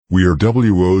We are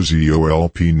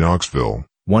WOZOLP Knoxville.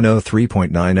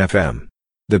 103.9 FM.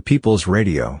 The People's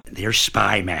Radio. They're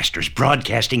spy masters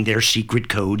broadcasting their secret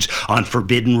codes on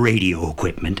forbidden radio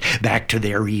equipment back to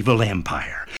their evil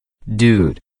empire.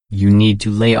 Dude, you need to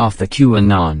lay off the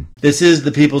QAnon. This is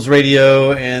the People's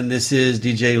Radio, and this is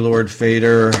DJ Lord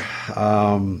Fader.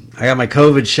 I got my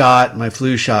COVID shot, my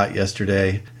flu shot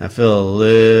yesterday. I feel a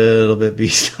little bit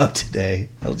beat up today,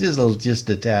 just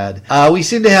a tad. We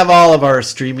seem to have all of our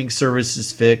streaming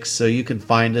services fixed, so you can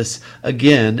find us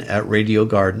again at Radio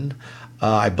Garden.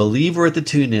 I believe we're at the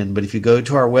TuneIn, but if you go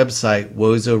to our website,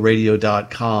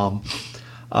 wozoradio.com,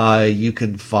 you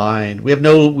can find...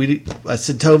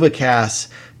 Centova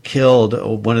Cast killed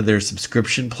one of their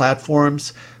subscription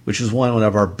platforms, which was one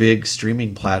of our big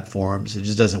streaming platforms. It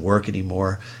just doesn't work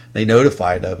anymore. They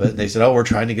notified of it. They said, we're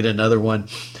trying to get another one.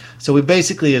 So we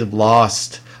basically have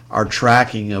lost our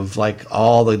tracking of like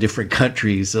all the different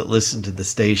countries that listen to the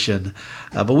station.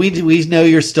 But we know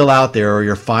you're still out there, or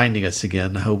you're finding us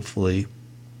again, hopefully.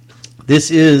 This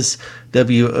is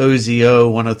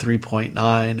WOZO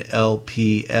 103.9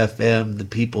 LPFM, the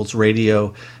People's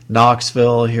Radio,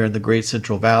 Knoxville, here in the Great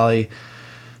Central Valley.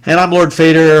 And I'm Lord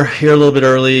Fader, here a little bit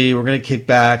early. We're going to kick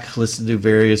back, listen to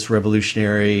various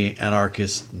revolutionary,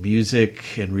 anarchist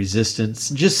music and resistance,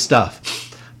 just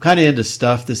stuff. I'm kind of into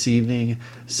stuff this evening.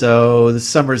 So the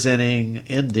summer's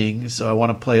ending, so I want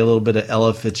to play a little bit of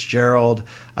Ella Fitzgerald.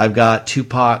 I've got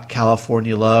Tupac,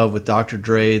 California Love with Dr.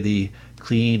 Dre, the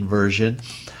clean version.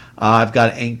 I've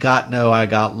got Ain't Got No, I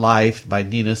Got Life by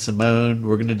Nina Simone.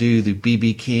 We're going to do the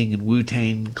B.B. King and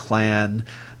Wu-Tang Clan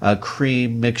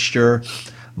Cream mixture.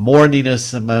 More Nina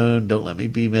Simone, Don't Let Me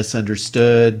Be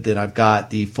Misunderstood. Then I've got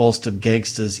the Folston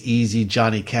Gangstas Easy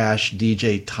Johnny Cash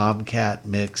DJ Tomcat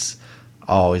mix.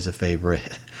 Always a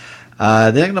favorite. Then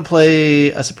I'm going to play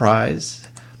a surprise.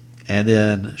 And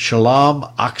then Shalom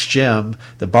Akshem,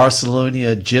 the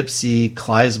Barcelona Gypsy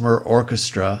Klezmer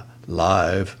Orchestra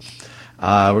live.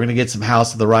 We're going to get some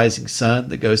House of the Rising Sun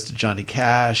that goes to Johnny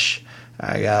Cash.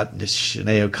 I got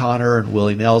Sinead O'Connor and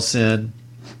Willie Nelson,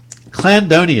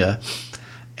 Clandonia,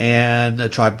 and A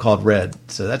Tribe Called Red.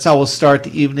 So that's how we'll start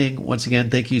the evening. Once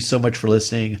again, thank you so much for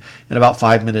listening. In about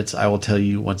 5 minutes, I will tell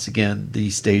you once again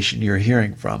the station you're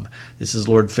hearing from. This is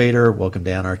Lord Fader. Welcome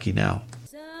to Anarchy Now.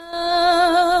 Summertime,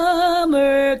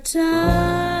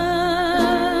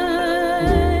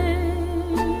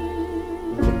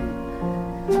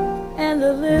 and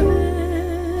the living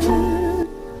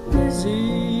is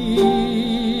easy.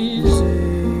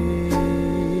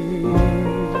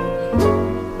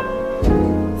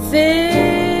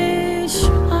 Fish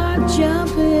are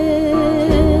jumping,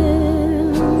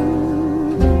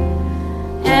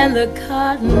 and the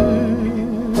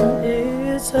cotton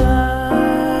is high.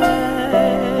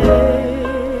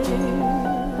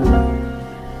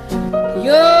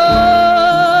 Your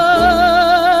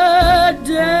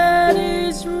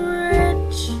daddy's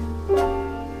rich,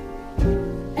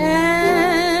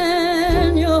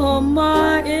 and your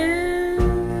ma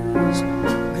is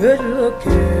good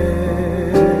looking.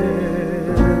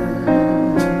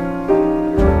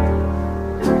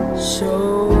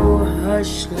 So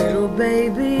hush, little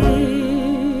baby,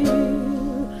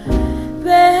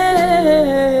 baby,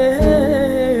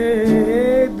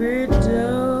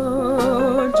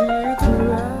 don't you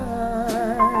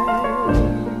cry.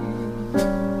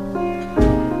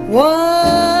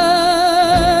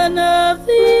 One of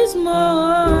these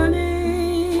mornings,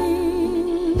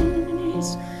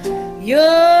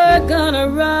 you're gonna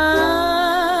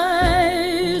rise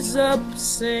up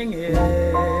singing.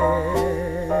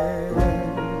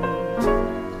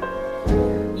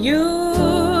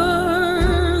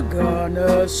 You're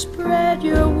gonna spread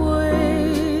your wings,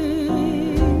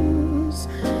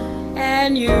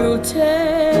 and you'll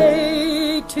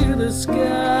take to the sky.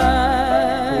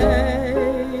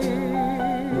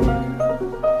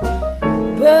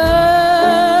 But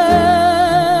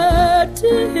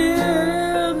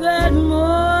till that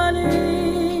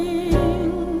morning,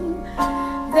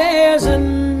 there's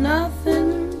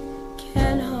nothing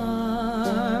can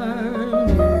harm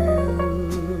you.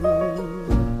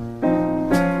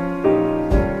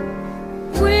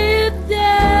 With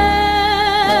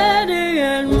Daddy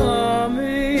and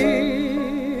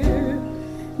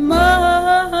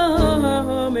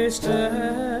Mommy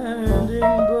standing by.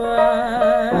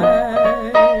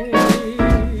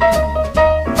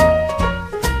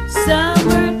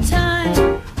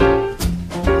 Summertime,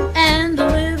 and the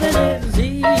living is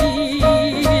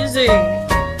easy.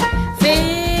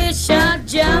 Fish are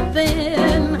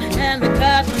jumping, and the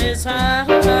cotton is high.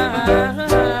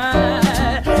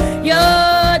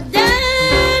 Your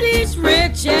daddy's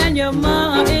rich, and your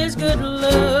mom is good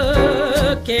looking.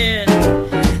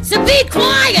 Be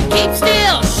quiet, keep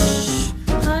still. Shh.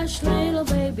 Hush, little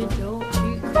baby, don't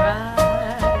you cry.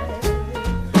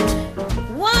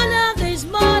 One of these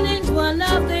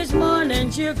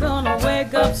mornings, you're gonna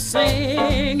wake up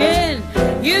singing.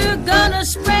 You're gonna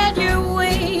spread your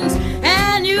wings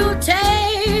and you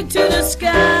take to the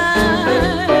sky.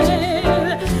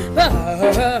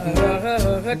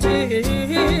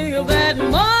 Till that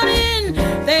morning,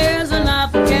 there's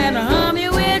enough can harm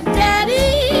you with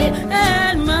Daddy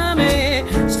and Mommy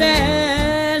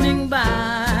standing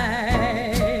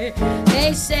by.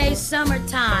 They say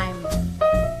summertime,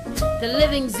 the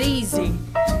living's easy.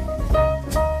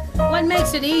 What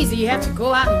makes it easy? You have to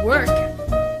go out and work.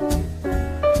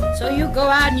 So you go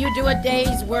out and you do a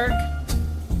day's work.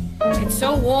 It's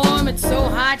so warm, it's so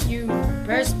hot, you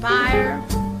perspire.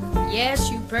 Yes,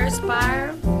 you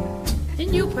perspire.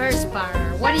 Then you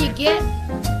perspire. What do you get?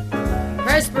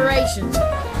 Perspiration.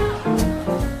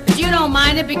 But you don't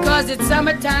mind it because it's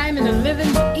summertime and the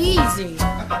living's easy.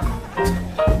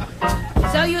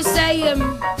 So you say,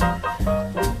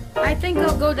 I think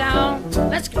I'll go down.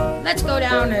 Let's go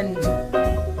down and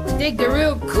dig the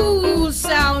real cool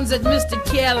sounds at Mr.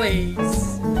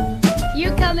 Kelly's.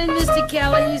 You come in Mr.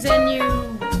 Kelly's and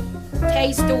you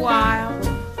taste a while.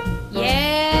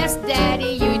 Yes,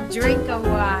 Daddy, you drink a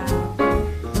while.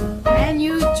 And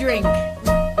you drink.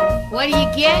 What do you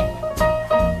get?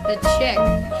 The check.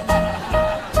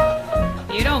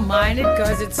 You don't mind it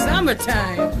because it's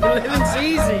summertime. The living's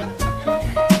easy.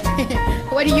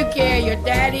 What do you care? Your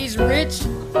daddy's rich?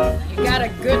 You got a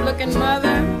good-looking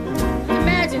mother?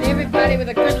 Imagine everybody with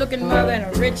a good-looking mother and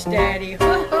a rich daddy.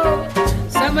 Ho-ho.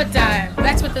 Summertime.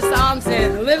 That's what the song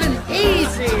says. Living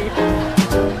easy.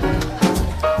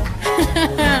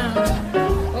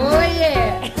 Oh,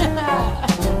 yeah.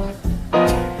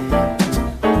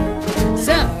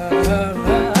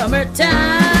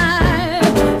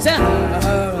 Summertime.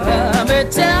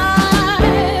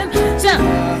 Summertime.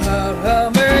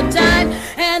 Summertime.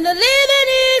 And the living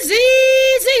is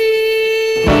easy.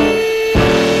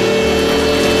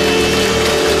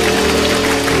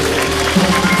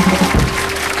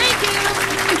 Thank you.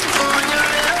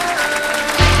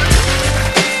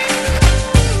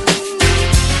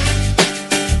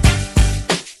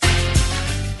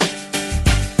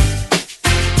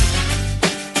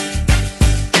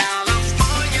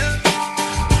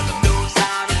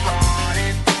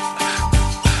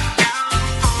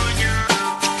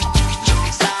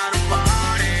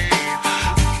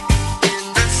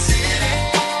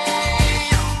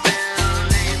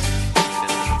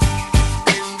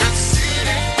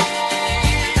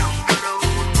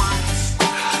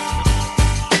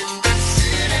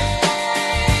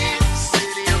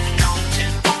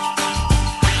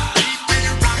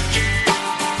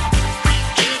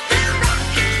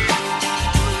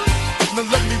 Now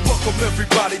let me welcome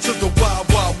everybody to the Wild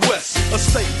Wild West, a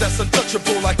state that's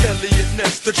untouchable like Elliot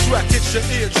Ness. The track hits your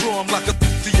eardrum like a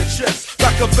to your chest,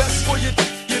 like a vest for you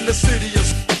in the city of.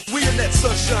 We in that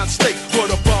sunshine state where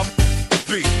the bomb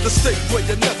be, the state where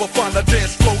you never find a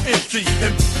dance floor empty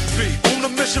and be on a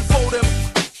mission for them.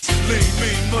 Lean,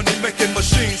 mean, money making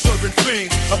machines serving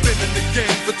fiends. I've been in the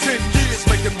game for 10 years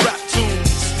making rap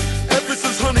tunes. Ever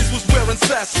since Honeys was wearing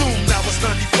Sassoon, now it's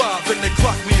 95 and they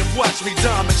clock me and watch me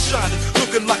diamond shining,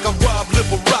 looking like a Rob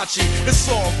Liberace. It's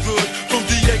all good from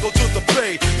Diego to the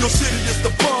Bay. Your city is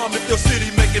the bomb if your city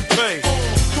making pay.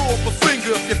 Throw up a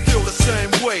finger if you feel the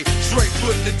same way. Straight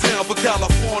putting it down for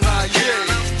California, yeah.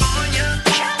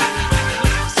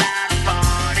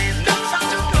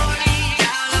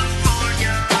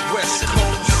 West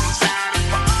Coast.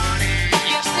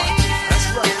 That's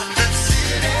right.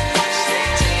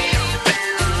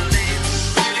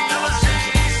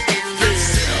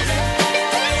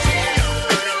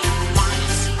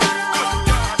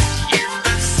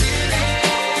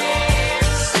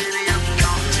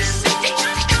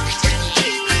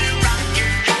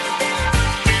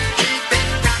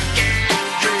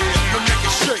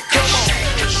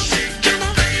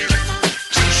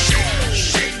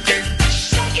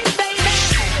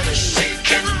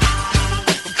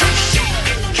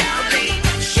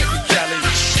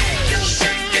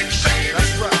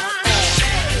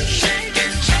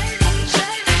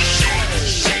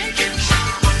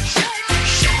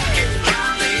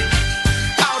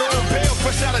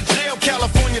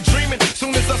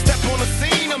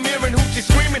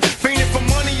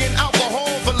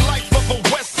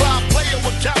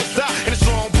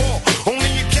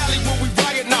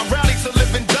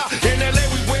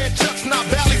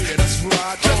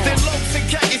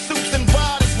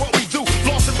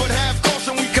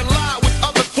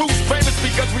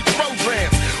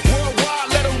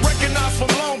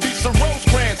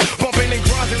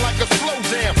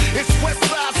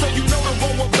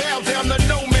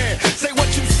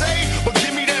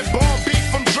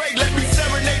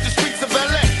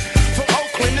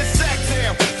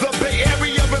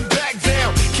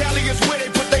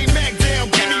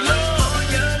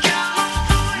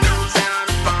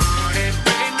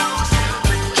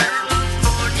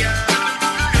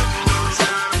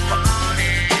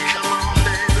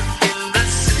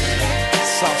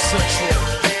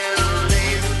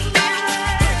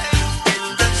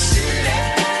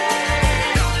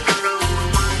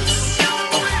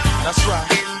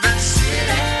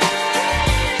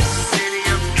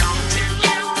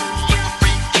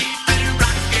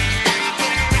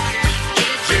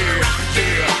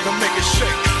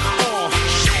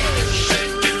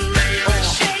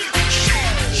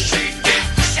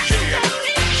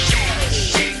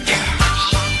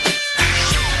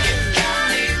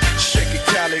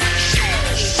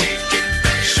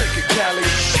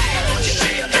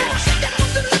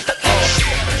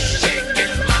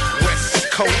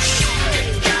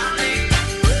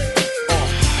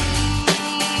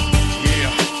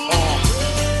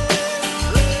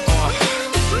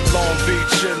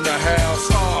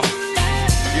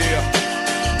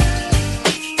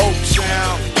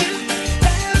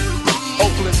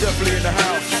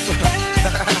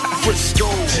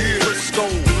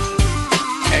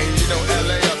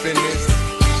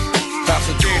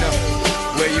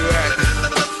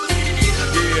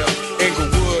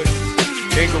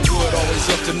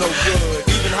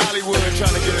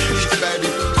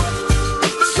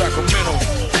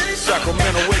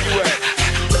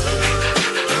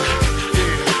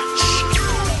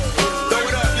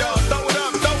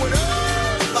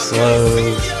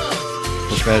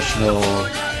 professional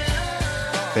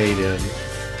fade in.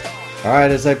 All right,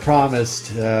 as I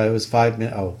promised, it was 5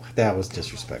 minutes. Oh, that was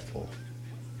disrespectful.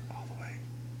 All the way.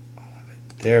 All of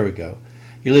it. There we go.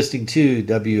 You're listening to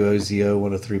WOZO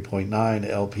 103.9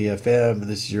 LPFM, and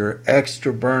this is your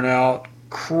extra burnout,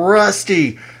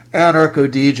 crusty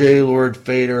anarcho DJ, Lord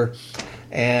Fader.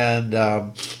 And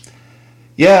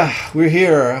yeah, we're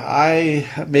here.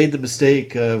 I made the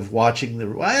mistake of watching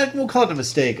I won't call it a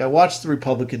mistake. I watched the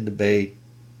Republican debate.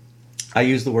 I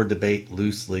use the word debate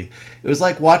loosely. It was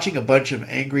like watching a bunch of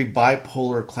angry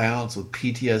bipolar clowns with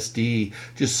PTSD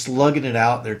just slugging it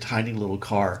out in their tiny little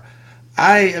car.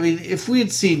 I mean, if we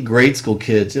had seen grade school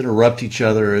kids interrupt each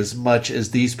other as much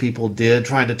as these people did,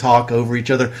 trying to talk over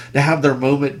each other to have their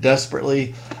moment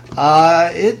desperately,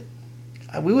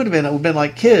 we would have been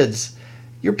like, kids,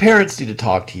 your parents need to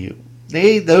talk to you.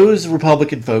 Those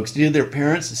Republican folks needed their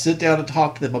parents to sit down and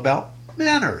talk to them about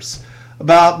manners,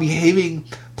 about behaving,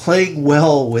 playing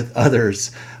well with others.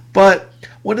 But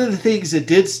one of the things that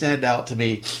did stand out to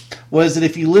me was that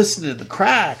if you listen to the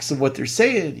cracks of what they're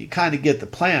saying, you kind of get the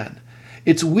plan.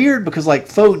 It's weird because like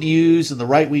faux news and the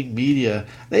right-wing media,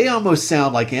 they almost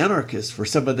sound like anarchists for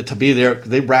some of the to be there.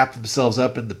 They wrap themselves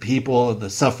up in the people and the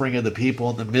suffering of the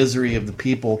people and the misery of the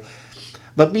people.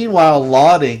 But meanwhile,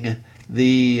 lauding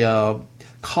the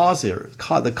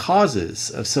causes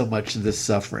of so much of this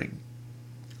suffering.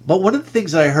 But one of the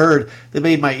things I heard that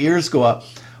made my ears go up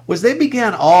was they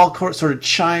began all sort of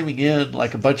chiming in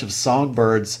like a bunch of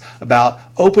songbirds about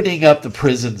opening up the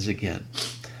prisons again.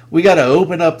 We got to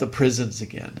open up the prisons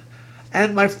again.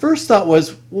 And my first thought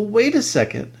was, well, wait a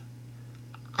second.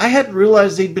 I hadn't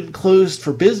realized they'd been closed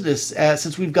for business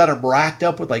since we've got them racked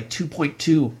up with like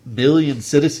 2.2 million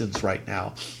citizens right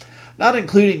now, not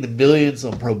including the millions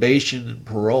on probation and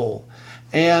parole.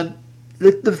 And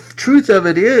the truth of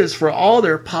it is, for all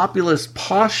their populist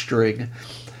posturing,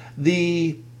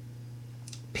 the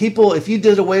people, if you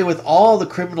did away with all the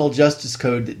criminal justice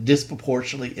code that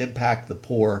disproportionately impact the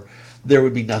poor, there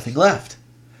would be nothing left.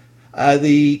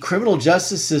 The criminal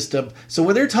justice system, so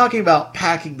when they're talking about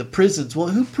packing the prisons, well,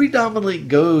 who predominantly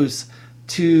goes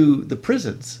to the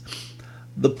prisons?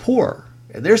 The poor.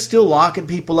 And they're still locking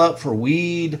people up for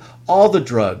weed, all the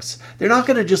drugs. They're not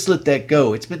going to just let that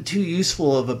go. It's been too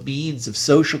useful of a means of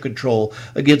social control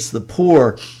against the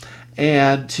poor.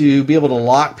 And to be able to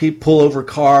lock people, pull over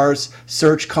cars,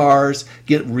 search cars,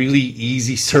 get really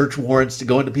easy search warrants to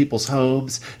go into people's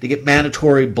homes, to get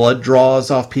mandatory blood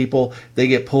draws off people, they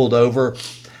get pulled over.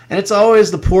 And it's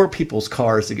always the poor people's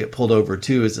cars that get pulled over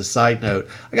too, as a side note.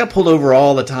 I got pulled over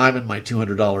all the time in my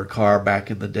 $200 car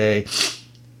back in the day.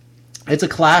 It's a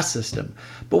class system.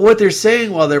 But what they're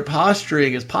saying while they're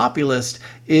posturing as populist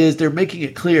is they're making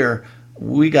it clear,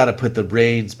 we got to put the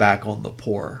reins back on the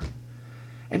poor.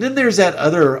 And then there's that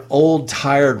other old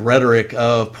tired rhetoric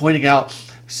of pointing out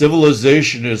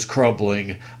civilization is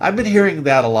crumbling. I've been hearing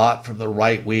that a lot from the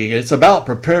right wing. It's about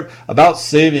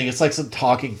saving. It's like some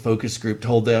talking focus group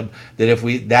told them that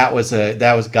if that was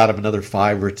got them another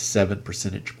 5 to 7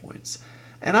 percentage points.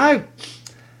 And I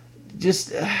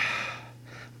just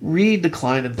read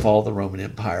Decline and Fall of the Roman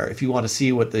Empire if you want to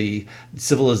see what the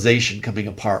civilization coming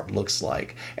apart looks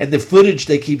like. And the footage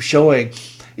they keep showing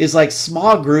is like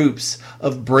small groups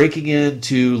of breaking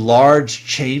into large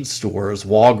chain stores,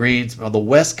 Walgreens on the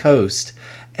West Coast,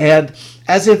 and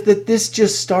as if that this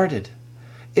just started.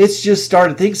 It's just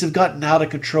started. Things have gotten out of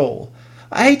control.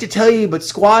 I hate to tell you, but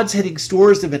squads hitting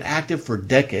stores have been active for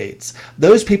decades.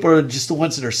 Those people are just the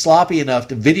ones that are sloppy enough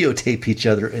to videotape each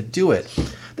other and do it.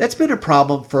 That's been a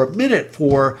problem for a minute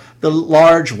for the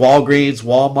large Walgreens,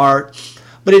 Walmart.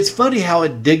 But it's funny how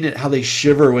indignant, how they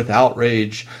shiver with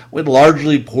outrage when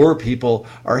largely poor people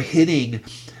are hitting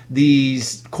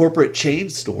these corporate chain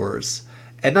stores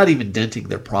and not even denting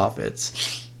their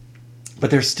profits.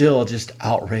 But they're still just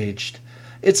outraged.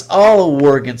 It's all a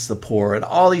war against the poor, and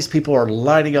all these people are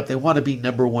lining up. They want to be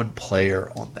number one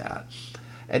player on that.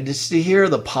 And just to hear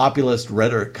the populist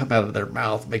rhetoric come out of their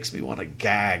mouth makes me want to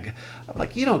gag. I'm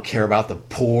like, you don't care about the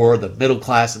poor, the middle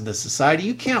class in this society.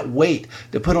 You can't wait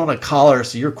to put on a collar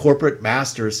so your corporate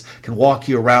masters can walk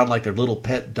you around like their little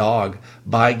pet dog,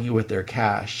 buying you with their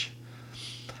cash.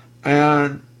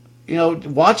 And,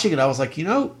 watching it, I was like,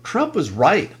 Trump was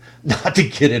right not to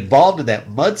get involved in that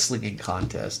mudslinging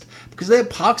contest because they have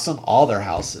pox on all their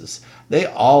houses. They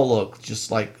all look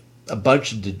just like a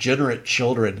bunch of degenerate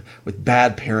children with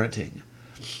bad parenting.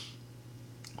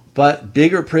 But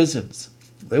bigger prisons.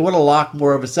 They want to lock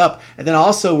more of us up. And then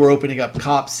also we're opening up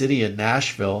Cop City in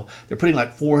Nashville. They're putting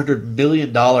like $400 million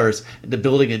into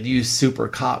building a new super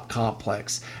cop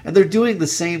complex. And they're doing the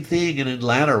same thing in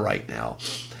Atlanta right now.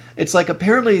 It's like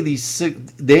apparently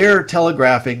they're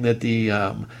telegraphing that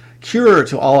the cure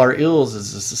to all our ills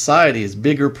as a society is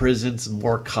bigger prisons and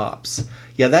more cops.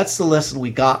 Yeah, that's the lesson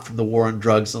we got from the war on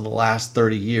drugs in the last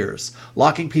 30 years.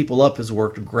 Locking people up has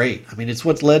worked great. I mean, it's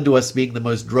what's led to us being the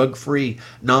most drug-free,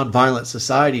 nonviolent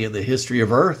society in the history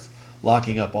of Earth,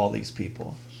 locking up all these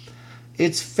people.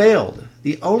 It's failed.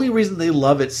 The only reason they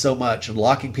love it so much and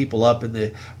locking people up in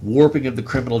the warping of the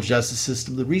criminal justice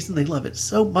system, the reason they love it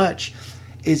so much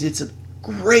is it's a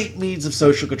great means of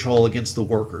social control against the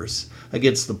workers,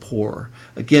 against the poor,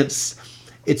 it's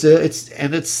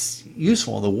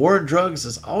useful. The war on drugs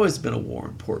has always been a war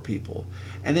on poor people.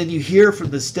 And then you hear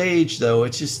from the stage, though,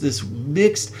 it's just this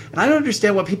mixed, and I don't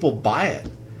understand why people buy it.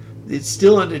 It's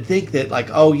still to think that, like,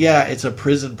 oh yeah, it's a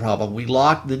prison problem.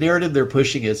 The narrative they're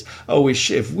pushing is, oh,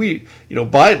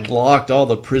 Biden locked all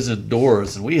the prison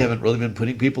doors, and we haven't really been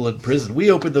putting people in prison. We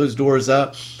opened those doors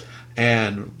up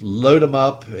and load them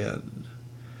up, and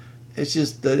it's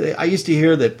just, I used to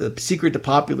hear that the secret to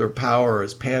popular power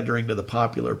is pandering to the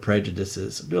popular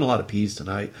prejudices. I'm doing a lot of peas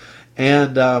tonight,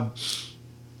 and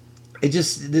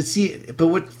but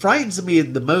what frightens me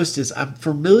the most is I'm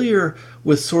familiar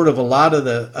with sort of a lot of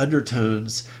the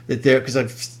undertones because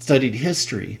I've studied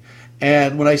history.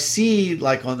 And when I see,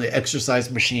 like on the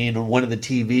exercise machine on one of the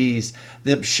TVs,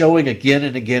 them showing again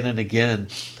and again and again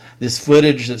this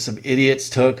footage that some idiots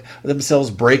took themselves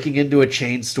breaking into a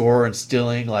chain store and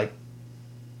stealing like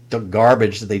the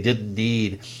garbage that they didn't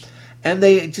need. And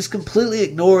they just completely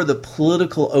ignore the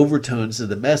political overtones of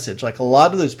the message. Like a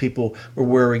lot of those people were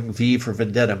wearing V for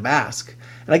Vendetta masks.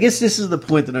 And I guess this is the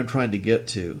point that I'm trying to get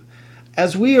to.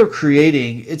 As we are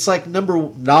creating, it's like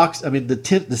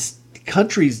the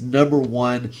country's number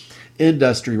one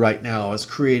industry right now is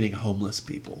creating homeless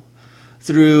people.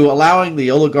 Through allowing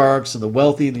the oligarchs and the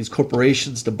wealthy and these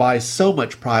corporations to buy so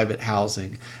much private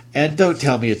housing. And don't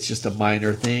tell me it's just a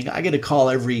minor thing. I get a call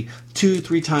every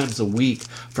 2-3 times a week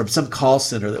from some call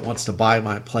center that wants to buy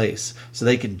my place so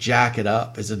they can jack it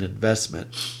up as an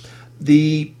investment.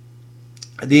 The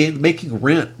making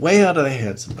rent way out of the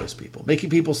heads of most people, making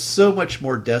people so much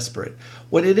more desperate.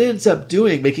 What it ends up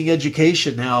doing, making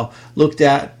education now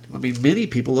many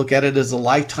people look at it as a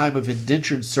lifetime of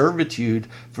indentured servitude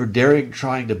for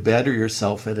trying to better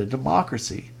yourself in a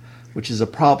democracy, which is a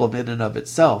problem in and of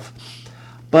itself.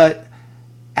 But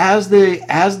as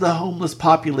the homeless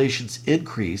populations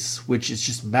increase, which is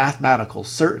just mathematical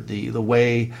certainty, the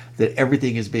way that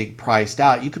everything is being priced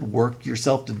out, you can work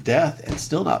yourself to death and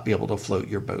still not be able to float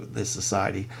your boat in this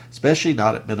society, especially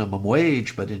not at minimum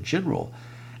wage, but in general.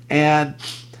 And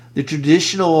the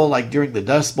traditional, like during the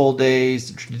Dust Bowl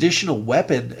days, the traditional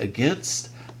weapon against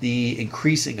the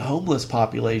increasing homeless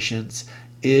populations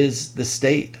is the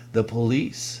state, the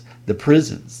police, the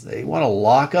prisons. They want to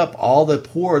lock up all the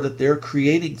poor that they're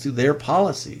creating through their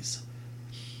policies.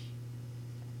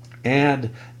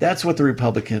 And that's what the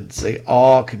Republicans, they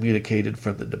all communicated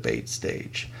from the debate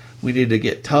stage. We need to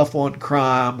get tough on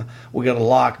crime. We got to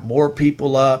lock more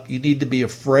people up. You need to be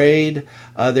afraid.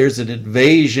 There's an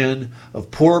invasion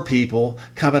of poor people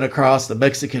coming across the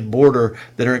Mexican border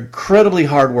that are incredibly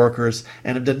hard workers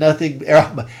and have done nothing.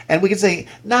 And we can say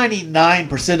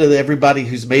 99% of everybody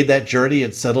who's made that journey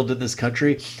and settled in this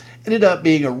country ended up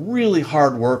being a really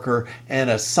hard worker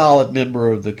and a solid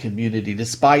member of the community,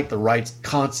 despite the right's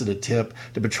constant attempt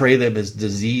to portray them as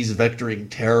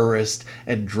disease-vectoring terrorists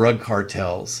and drug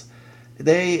cartels.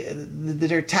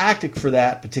 Their tactic for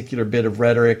that particular bit of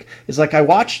rhetoric is like, I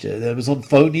watched it. It was on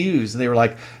Faux News, and they were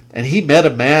like, and he met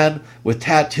a man with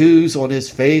tattoos on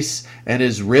his face and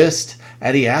his wrist,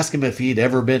 and he asked him if he'd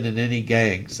ever been in any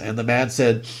gangs. And the man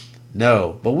said,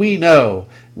 no, but we know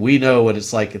what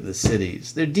it's like in the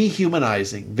cities. They're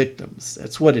dehumanizing victims.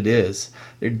 That's what it is.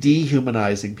 They're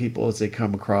dehumanizing people as they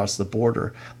come across the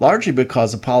border, largely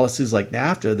because of policies like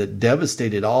NAFTA that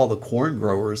devastated all the corn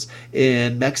growers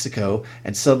in Mexico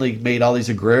and suddenly made all these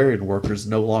agrarian workers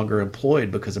no longer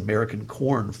employed because American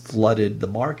corn flooded the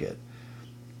market.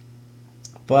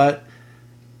 But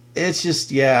it's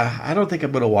just, I don't think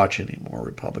I'm going to watch any more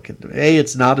Republican debate.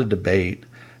 It's not a debate.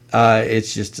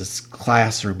 It's just a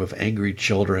classroom of angry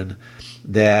children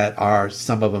that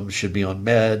some of them should be on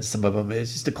meds. Some of them,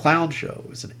 it's just a clown show.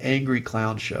 It's an angry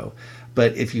clown show.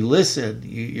 But if you listen,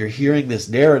 you're hearing this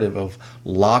narrative of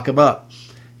lock them up.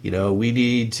 We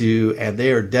need to, and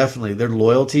they are definitely, their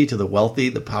loyalty to the wealthy,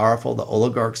 the powerful, the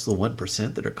oligarchs, the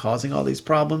 1% that are causing all these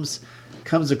problems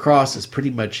comes across as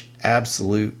pretty much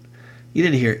absolute. You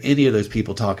didn't hear any of those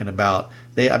people talking about,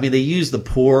 they use the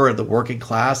poor and the working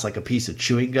class like a piece of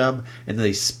chewing gum, and then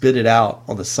they spit it out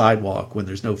on the sidewalk when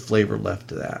there's no flavor left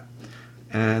to that.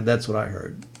 And that's what I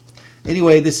heard.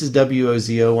 Anyway, this is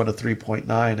WOZO 103.9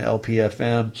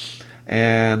 LPFM,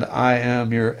 and I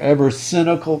am your ever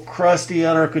cynical, crusty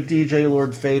anarchist DJ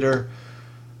Lord Fader.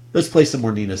 Let's play some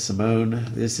more Nina Simone.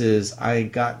 This is I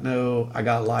Got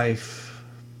Life.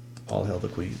 All hail the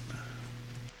Queen.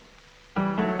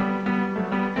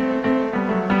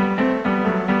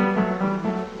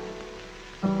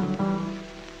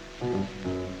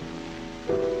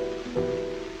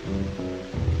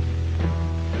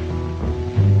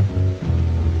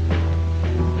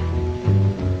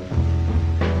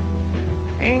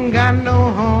 Ain't got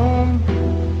no home,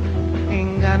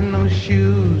 ain't got no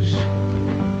shoes,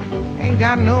 ain't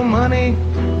got no money,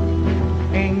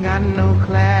 ain't got no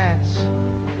class,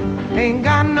 ain't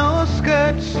got no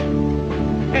skirts,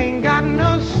 ain't got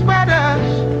no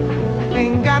sweaters,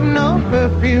 ain't got no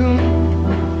perfume,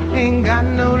 ain't got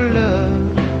no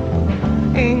love,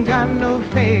 ain't got no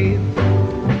faith.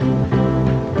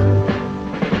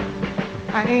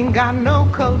 I ain't got no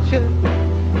culture,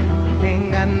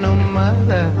 ain't got no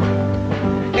mother,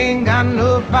 ain't got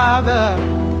no father,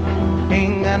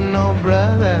 ain't got no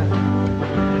brother,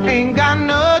 ain't got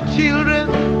no children,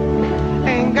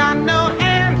 ain't got no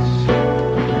aunts,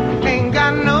 ain't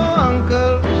got no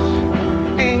uncles,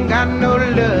 ain't got no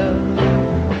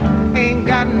love, ain't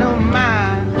got no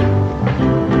mind.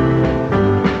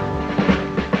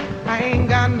 I ain't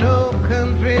got no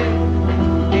country,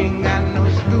 ain't got no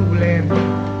schooling,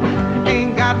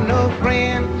 ain't got no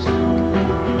friends,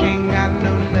 ain't got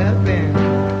no nothing,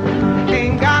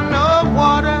 ain't got no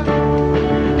water,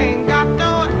 ain't got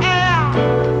no air,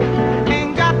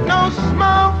 ain't got no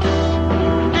smoke,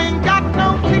 ain't got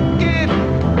no ticket,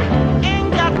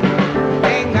 ain't got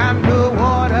no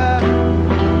water,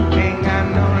 ain't got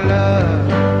no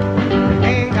love,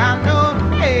 ain't got no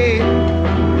faith,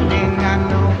 ain't got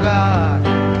no God,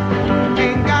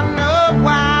 ain't got no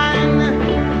wine,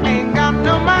 ain't got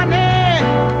no money.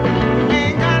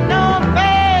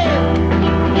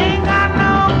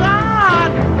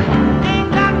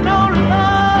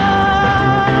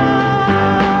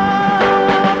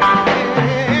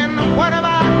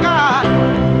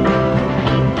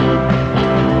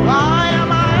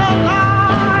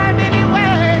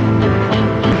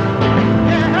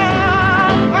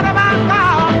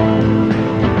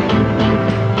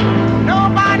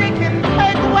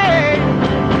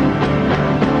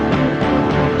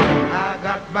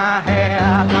 My hair,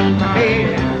 got my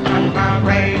head, got my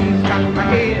brains, got my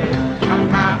head,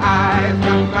 got my eyes,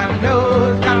 got my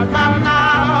nose, got my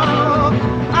mouth.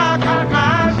 I got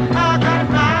my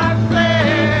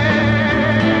sense.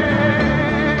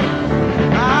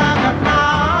 I got my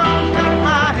arms, got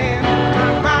my hands,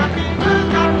 got my fingers,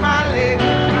 got my legs,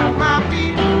 got my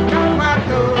feet, got my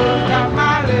toes, got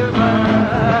my liver,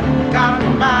 got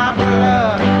my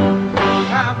blood.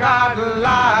 I've got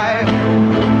life.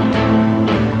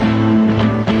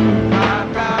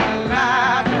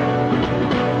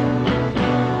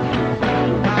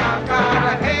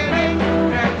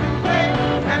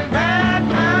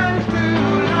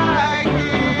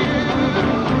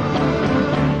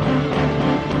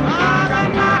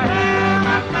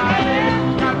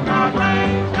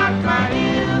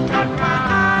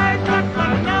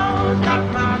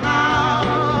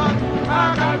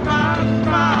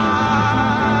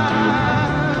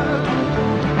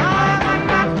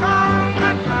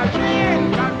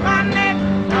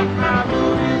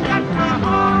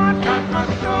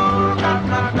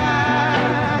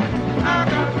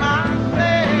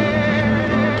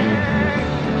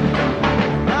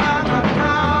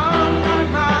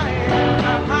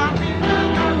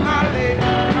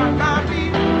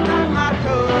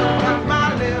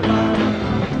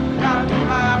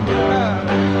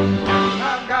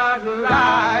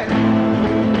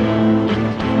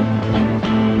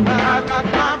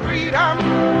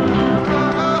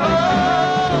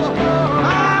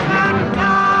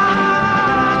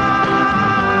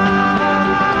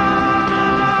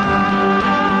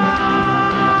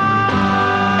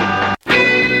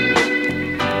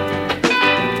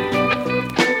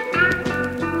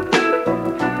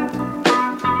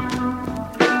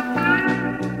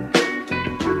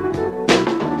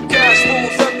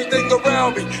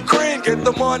 Get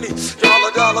the money,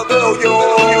 dollar bill, yo.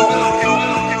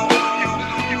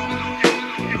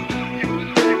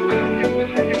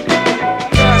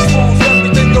 Cash flows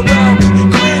everything around me.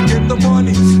 Green, get the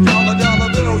money, dollar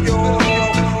bill, yo.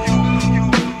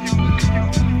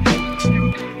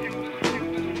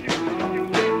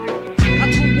 I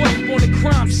grew up on the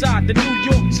crime side, the New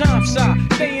York Times side.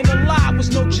 Staying alive was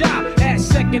no job, had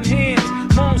second hands.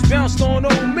 Moms bounced on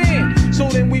old men, so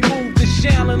then we moved to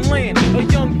Shallon Land. A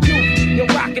young youth, you're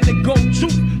rocking the go-to.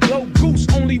 Low goose,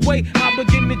 only way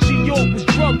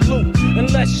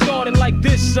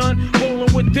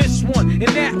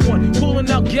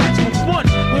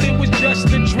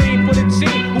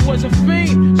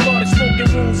Started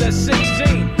smoking rooms at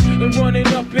 16 and running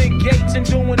up in gates and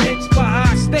doing hits by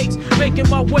high stakes, making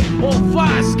my way on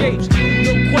fire escapes.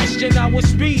 No question, I was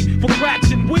speed for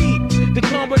cracks and weed. The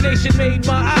combination made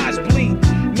my eyes bleed.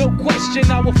 No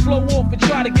question, I would flow off and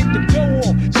try to get the dough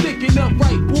on. Sticking up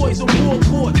right boys on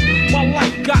board. My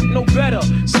life got no better.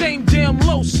 Same damn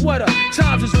low sweater.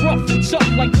 Times is rough and tough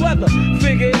like leather.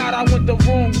 Figured out I went the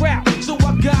wrong route, so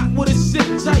I got with a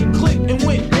sit tight click and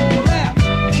went all out.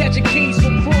 Catching keys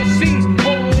from cross seas,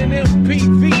 rolling in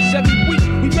MPVs every week.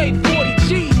 We made 40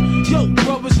 G's. Yo,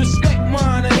 brothers, respect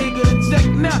mine. I ain't gonna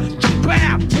take now.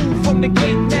 Bow, move from the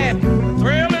gate now.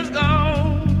 Thrill is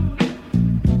gone.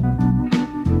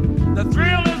 The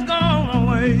thrill is gone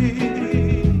away.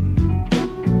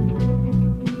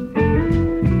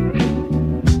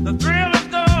 The thrill is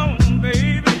gone,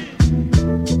 baby.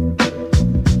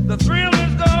 The thrill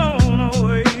is gone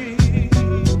away.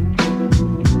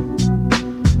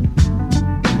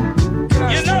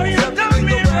 You know you done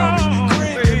me wrong,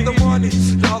 baby. The money,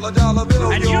 dollar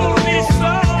bill, and you'll be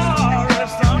sorry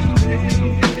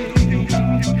someday.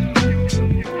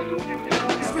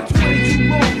 It's been 22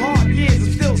 long hard years,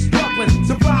 I'm still struggling.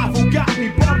 Survival got me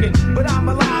bugging, but I'm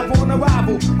alive on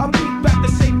arrival. I'm deep back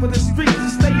the shape of the streets to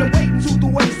stay awake to the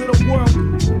ways of the world.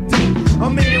 Deep,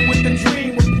 I'm in with the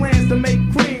dream, with plans to make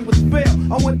cream with fail.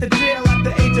 I went to jail at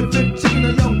the age of 15,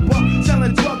 a young buck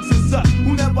selling drugs and such,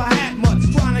 who never had much,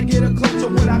 trying to get a clutch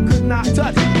of what I could not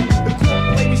touch. The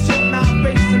court played me short, now I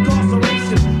face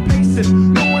incarceration.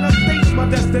 Pacing, no one upstates my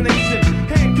destination.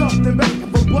 Handcuffed in back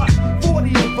of a bus,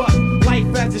 40 of us.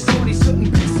 Life as a shorty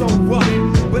shouldn't be so rough.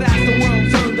 But as the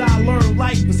world turned, I learned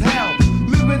life was hell.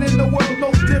 Living in the world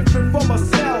no different from a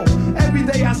cell. Every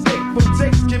day I escape from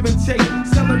Jake's giving chase,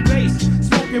 selling bass,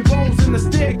 smoking bones in the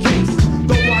staircase.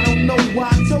 Though I don't know why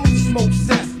I chose to smoke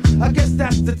cess. I guess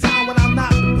that's the time when I'm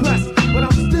not depressed, but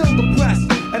I'm still depressed.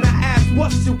 And I ask,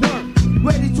 what's your work?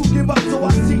 Ready to give up, so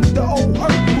I seek the old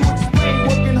earth who explain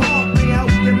working hard may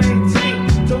help you maintain,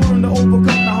 to learn to overcome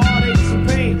the heartaches and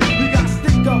pain. We got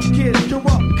stick up kids,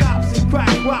 corrupt cops and crack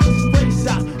rocks and stray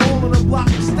shots, all on the block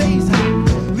stays hot.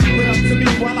 Leave it up to me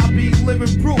while I be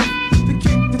living proof to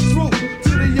kick the truth to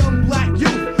the young black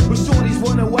youth. But shorties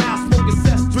running wild, smoking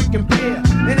cess, drinking beer,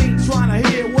 and ain't trying to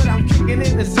hear what I'm kicking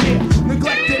in this ear.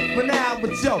 Neglected for now,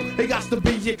 but yo, it got to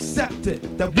be accepted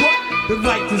that what? The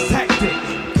life is hectic.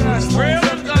 The thrill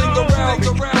is gone.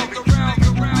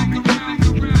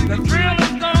 The thrill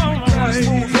is gone.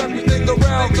 Move everything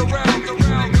around.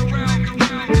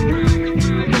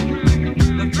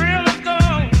 The thrill is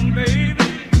gone, baby.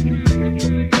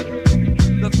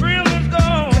 The thrill is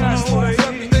gone. Move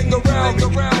everything around.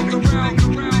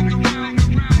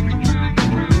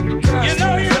 You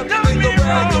know you done me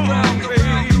wrong,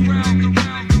 baby,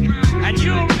 and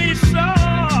you'll be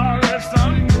sorry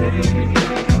someday.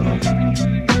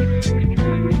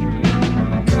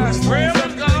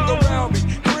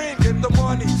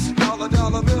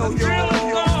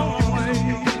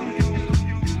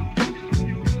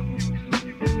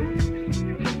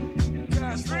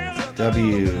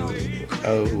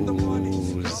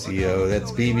 WOZO,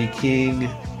 that's BB King.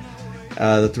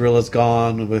 The Thrill is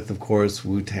Gone with, of course,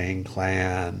 Wu-Tang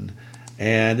Clan.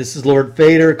 And this is Lord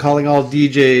Fader calling all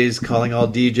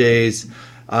DJs.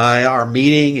 Our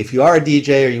meeting, if you are a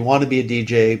DJ or you want to be a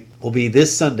DJ, will be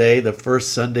this Sunday, the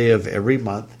first Sunday of every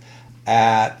month,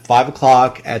 at 5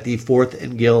 o'clock at the 4th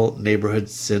and Gill Neighborhood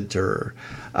Center.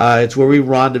 It's where we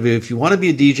rendezvous. If you want to be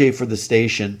a DJ for the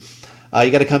station,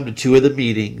 you got to come to 2 of the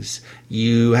meetings.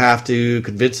 You have to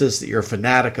convince us that you're a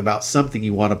fanatic about something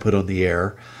you want to put on the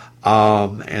air.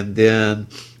 And then,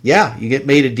 you get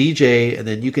made a DJ, and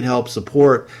then you can help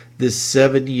support this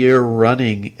 7-year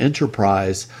running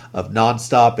enterprise of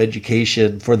nonstop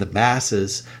education for the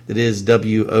masses that is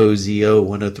WOZO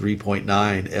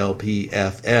 103.9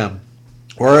 LPFM.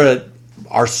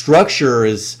 Our structure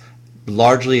is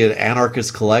largely an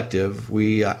anarchist collective.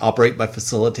 We operate by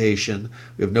facilitation.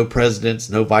 We have no presidents,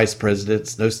 no vice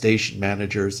presidents, no station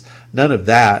managers, none of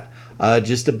that.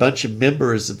 Just a bunch of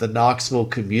members of the Knoxville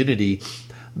community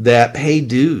that pay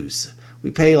dues. We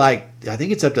pay I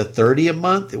think it's up to $30 a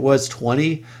month. It was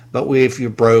 $20, but if you're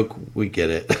broke, we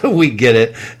get it. We get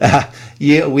it.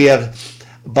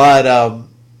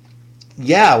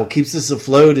 What keeps us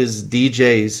afloat is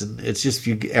DJs, and it's just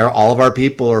all of our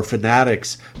people are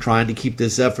fanatics trying to keep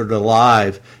this effort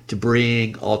alive to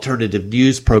bring alternative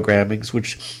news programmings,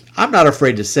 which I'm not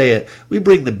afraid to say it. We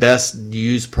bring the best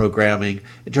news programming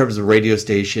in terms of radio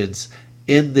stations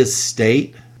in this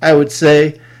state, I would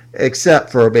say,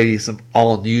 except for maybe some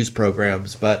all news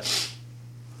programs. But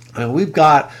we've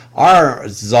got Our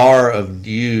czar of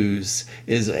news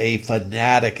is a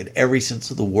fanatic in every sense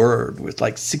of the word, with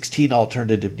like 16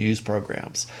 alternative news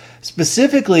programs.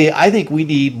 Specifically, I think we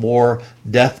need more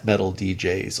death metal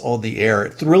DJs on the air.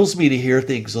 It thrills me to hear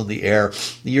things on the air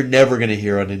that you're never going to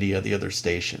hear on any of the other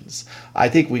stations. I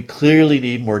think we clearly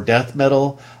need more death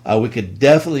metal. We could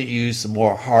definitely use some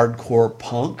more hardcore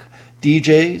punk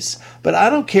DJs, but I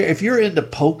don't care if you're into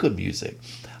polka music.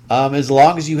 As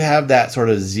long as you have that sort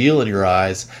of zeal in your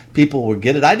eyes, people will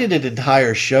get it. I did an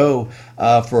entire show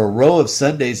for a row of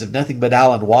Sundays of nothing but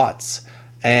Alan Watts,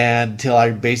 and until I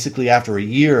basically, after a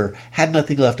year, had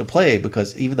nothing left to play,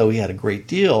 because even though he had a great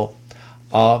deal,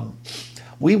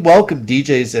 we welcome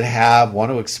DJs that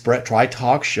want to try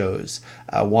talk shows,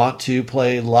 want to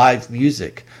play live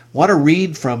music, want to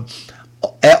read from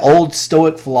old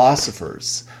Stoic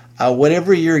philosophers.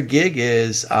 Whatever your gig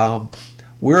is, our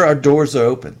doors are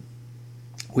open.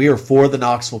 We are for the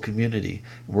Knoxville community.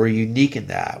 We're unique in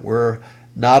that. We're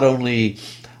not only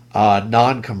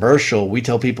non-commercial. We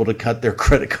tell people to cut their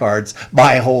credit cards,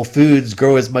 buy Whole Foods,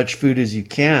 grow as much food as you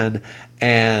can,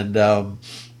 and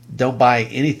don't buy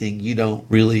anything you don't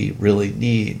really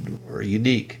need or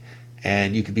unique.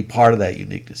 And you can be part of that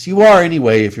uniqueness. You are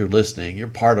anyway if you're listening. You're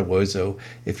part of Wozo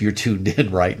if you're tuned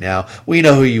in right now. We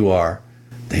know who you are.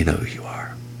 They know who you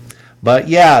are. But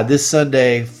yeah, this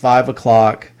Sunday, 5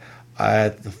 o'clock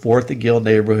at the 4th and Gill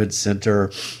Neighborhood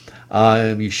Center.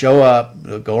 You show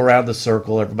up, go around the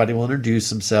circle, everybody will introduce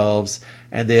themselves,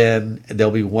 and then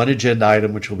there'll be one agenda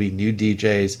item, which will be new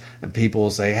DJs, and people will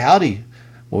say, howdy,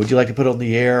 what would you like to put on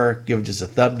the air? Give just a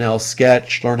thumbnail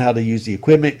sketch, learn how to use the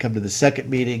equipment, come to the second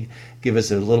meeting, give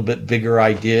us a little bit bigger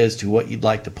idea as to what you'd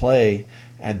like to play,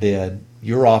 and then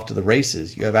you're off to the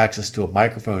races. You have access to a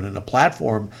microphone and a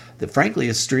platform that frankly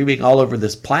is streaming all over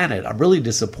this planet. I'm really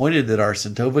disappointed that our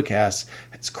Centovacast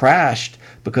has crashed,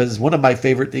 because one of my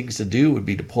favorite things to do would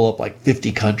be to pull up like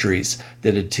 50 countries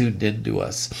that had tuned into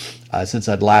us since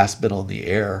I'd last been on the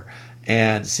air,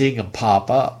 and seeing them pop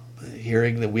up,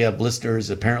 hearing that we have listeners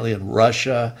apparently in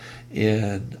Russia,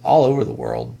 in all over the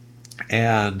world.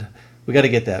 And we got to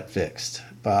get that fixed.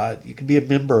 But you can be a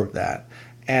member of that.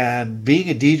 And being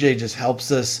a DJ just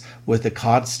helps us with the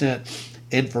constant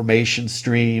information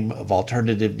stream of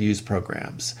alternative news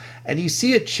programs. And you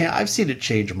see it, I've seen it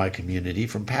change my community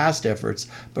from past efforts,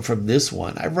 but from this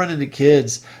one, I've run into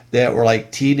kids that were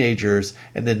like teenagers,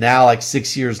 and then now like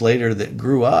 6 years later that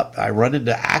grew up. I run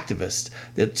into activists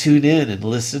that tune in and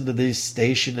listen to this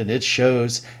station and its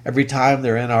shows every time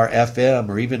they're in our FM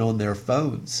or even on their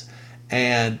phones.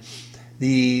 And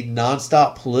the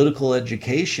nonstop political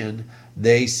education,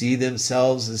 they see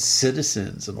themselves as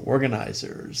citizens and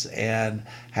organizers and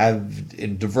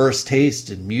have diverse taste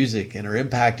in music and are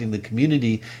impacting the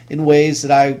community in ways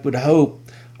that I would hope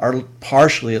are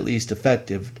partially at least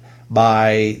effective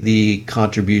by the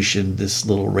contribution this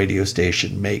little radio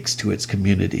station makes to its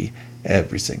community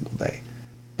every single day.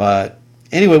 But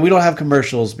anyway, we don't have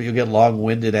commercials, but you'll get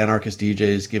long-winded anarchist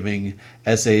DJs giving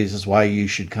essays as why you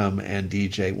should come and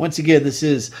DJ. Once again, this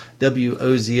is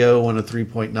WOZO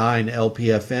 103.9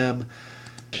 LPFM.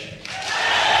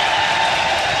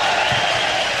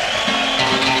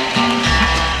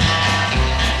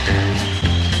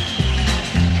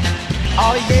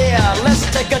 Oh yeah, let's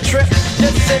take a trip.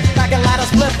 Just sit back and light a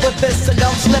split with this, and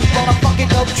don't slip on a funky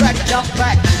dope track. Jump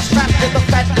back, strapped with a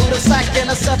fat Buddha sack and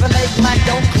a 7-8 Mac.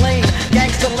 Don't clean,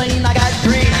 gangsta lean. I got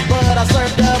green, but I serve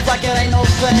dubs like it ain't no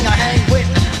thing. I hang with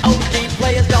OG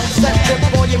players, don't set trip,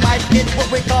 or you might get what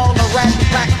we call a rat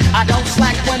pack. I don't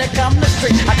slack when it comes to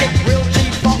street. I kick real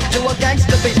G-funk to a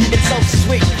gangsta beat. It's so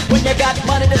sweet when you got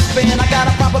money to spend. I got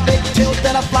a proper big tilt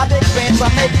and a fly big bands.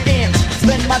 I make ends,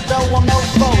 spend my dough on no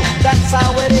foe. That's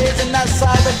how it is and that's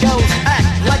how it goes. Act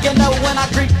like you know when I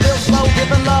creep real slow,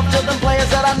 giving love to them players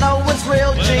that I know is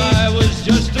real G. When I was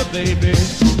just a baby,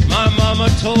 my mama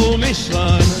told me,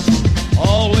 son,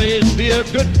 always be a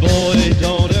good boy,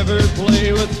 don't ever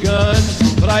play with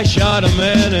guns. But I shot a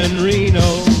man in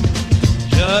Reno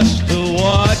just to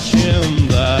watch him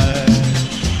die.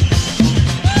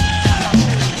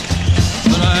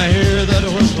 When I hear that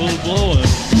whistle blowing,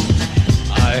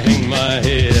 I hang my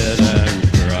head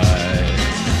and cry.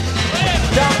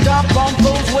 Dump on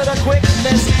fools with a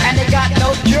quickness, and they got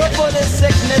no cure for this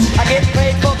sickness. I get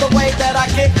paid for the way that I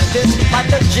kick this, like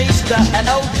a G-star, an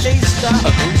OG star.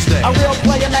 A real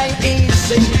player named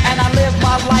Easy, and I live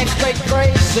my life straight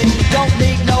crazy. Don't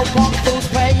need no punk fools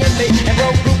paying me, and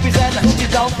road groupies and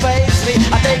hoochies don't faze me.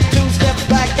 I take 2 steps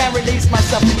back and release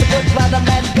myself to put platinum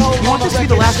and gold on the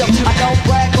record shelf. I don't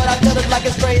brag, but I tell it like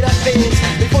it straight up is.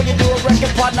 Before you do a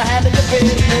record, partner, handle your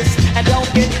business, and don't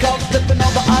get caught slipping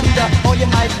on the under, or you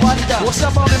might wonder, what's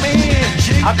up on the man,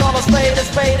 G? I call a spade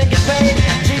and get paid.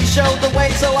 G showed the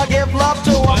way, so I give love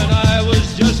to him. When I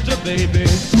was just a baby,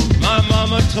 my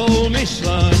mama told me,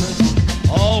 son,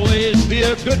 always be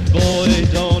a good boy,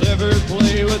 don't ever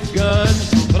play with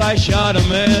guns. But I shot a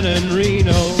man in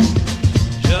Reno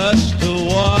just to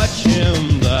watch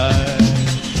him die.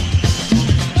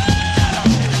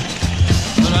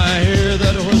 When I hear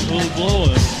that whistle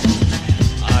blowing,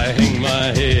 I hang my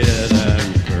head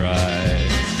and cry.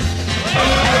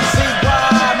 Hey, see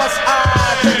why must I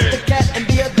take the cat and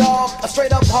be a dog, a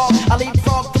straight up hog? I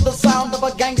leapfrog to the sound of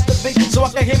a gangster beat, so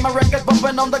I can hear my record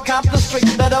bumping on the Compton street.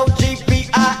 That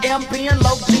OGPIMP and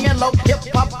low G and low hip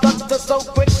hop thugs are so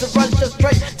quick to rush just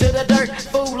straight to the dirt.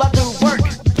 Fool, I do work.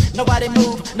 Nobody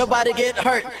move, nobody get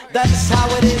hurt. That's how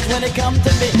it is when it comes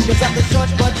to me. Cause I'm the short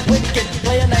but wicked,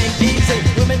 playing ain't easy.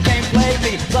 Women can't play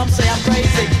me, some say I'm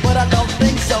crazy, but I don't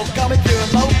think so. Call me pure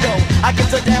loco. I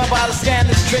get so down by the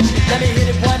scandalous trick. Let me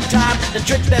hit it one time, the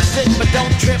trick that's it, but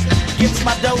don't trip. Gives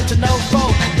my dough to no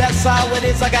foe. That's how it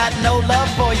is, I got no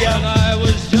love for you. When I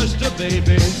was just a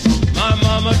baby, my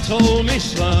mama told me,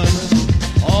 son,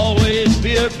 always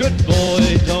be a good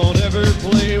boy, don't ever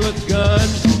play with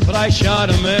guns. But I shot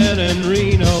a man in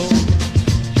Reno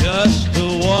just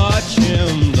to watch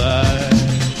him die.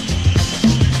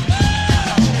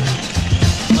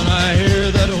 When I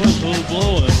hear that whistle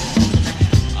blowing,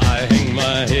 I hang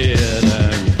my head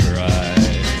and cry.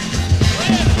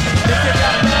 If you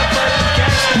got love for them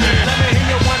gangsters, let me hear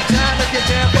you one time if you're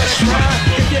down for the crime.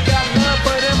 If you got love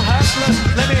for them hustlers,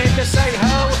 let me hear you say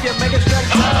ho if you make it straight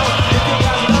toe. If you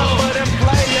got love for them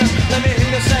players, let me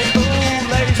hear you say ooh,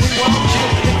 ladies, we want you.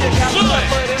 If you got love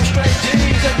for them straight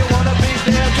G's and you wanna be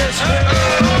there, just scream.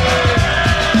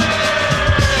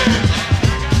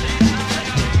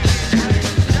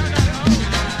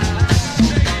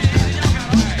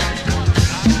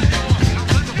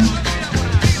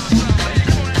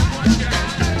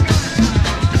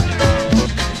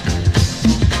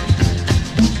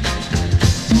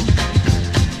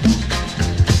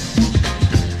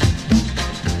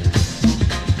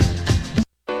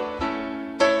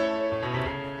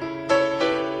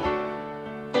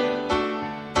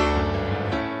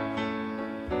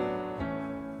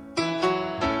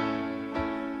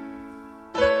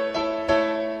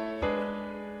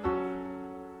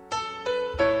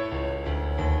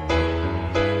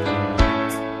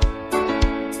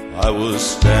 I was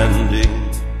standing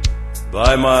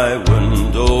by my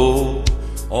window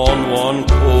on one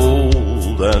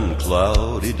cold and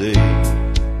cloudy day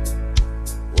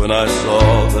when I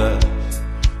saw that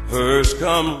hearse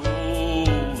come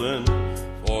rolling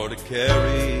for to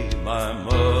carry my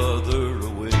mother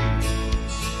away.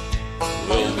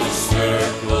 Will the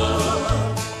circle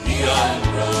be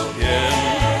unbroken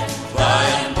by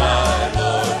and by,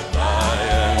 Lord, by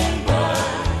and by?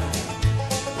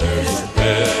 There's a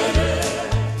better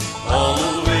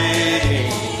home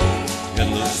waiting in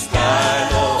the sky,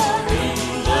 Lord, in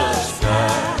the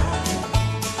sky.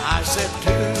 I said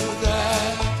to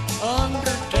that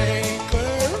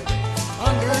undertaker,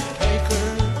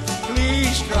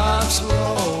 please drive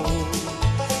slow,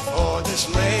 for this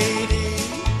lady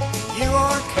you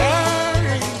are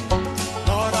carrying,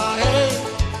 Lord, I hate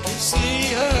to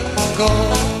see her go.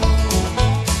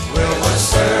 Will the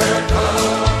circle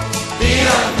be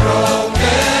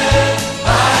unbroken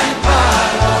by and by,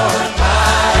 Lord,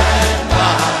 by and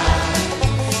by?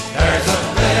 There's a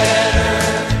better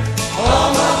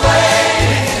home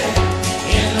awaiting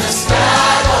in the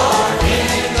sky, Lord,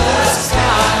 in the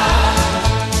sky.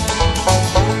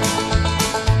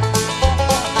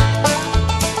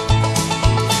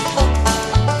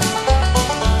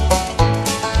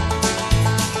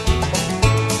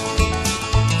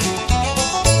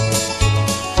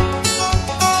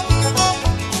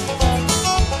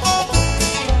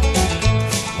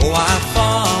 Oh, I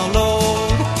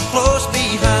followed close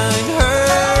behind her,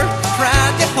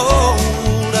 tried to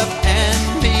hold up and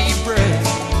be brave,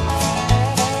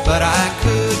 but I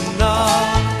could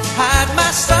not hide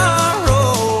my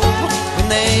sorrow when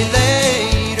they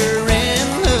laid her in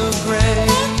the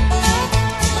grave.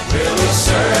 Will the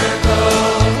circle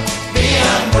be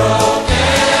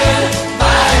unbroken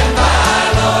by and by,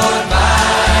 Lord, by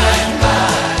and by?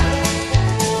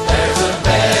 There's a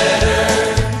better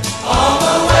home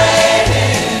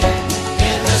awaiting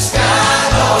in the sky,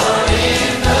 Lord,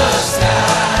 in the sky.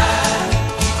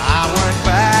 I went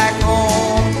back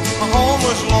home, my home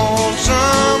was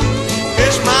lonesome,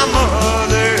 'cause my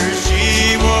mother,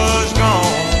 she was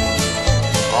gone.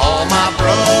 All my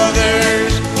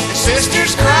brothers and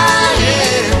sisters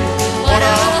crying, what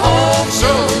a home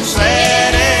so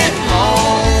sad and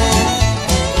long.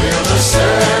 Will the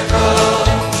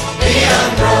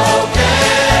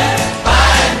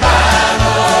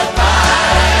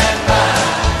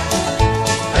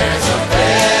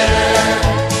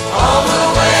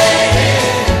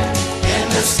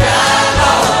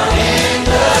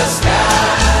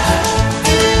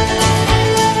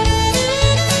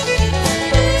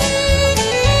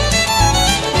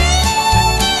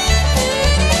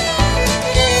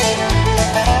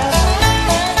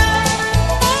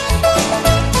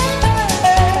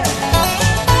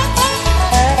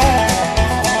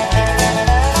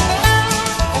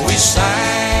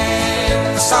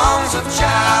songs of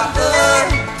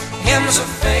childhood, hymns of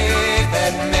faith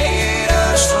that made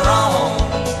us strong.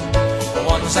 The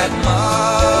ones that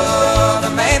Mother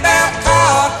Maybell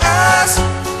taught us,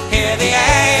 hear the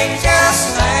angels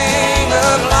sing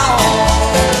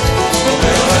along.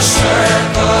 Will the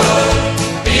circle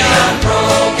be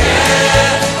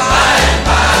unbroken by and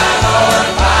by, Lord,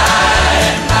 by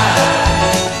and by?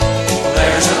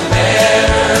 There's a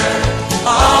letter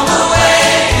on the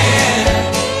way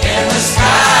in the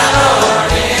sky,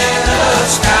 Lord, in the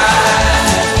sky.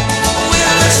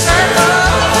 Will the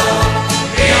circle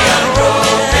be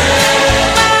unbroken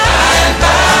by and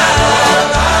by, Lord,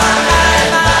 by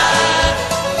and by?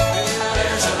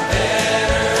 There's a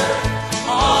letter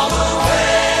on the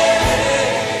way,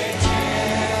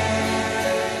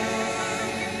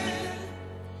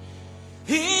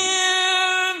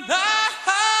 in the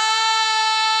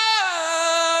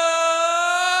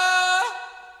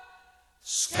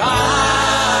sky,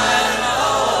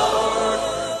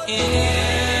 Lord,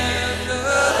 in the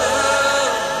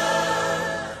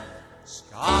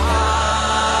sky.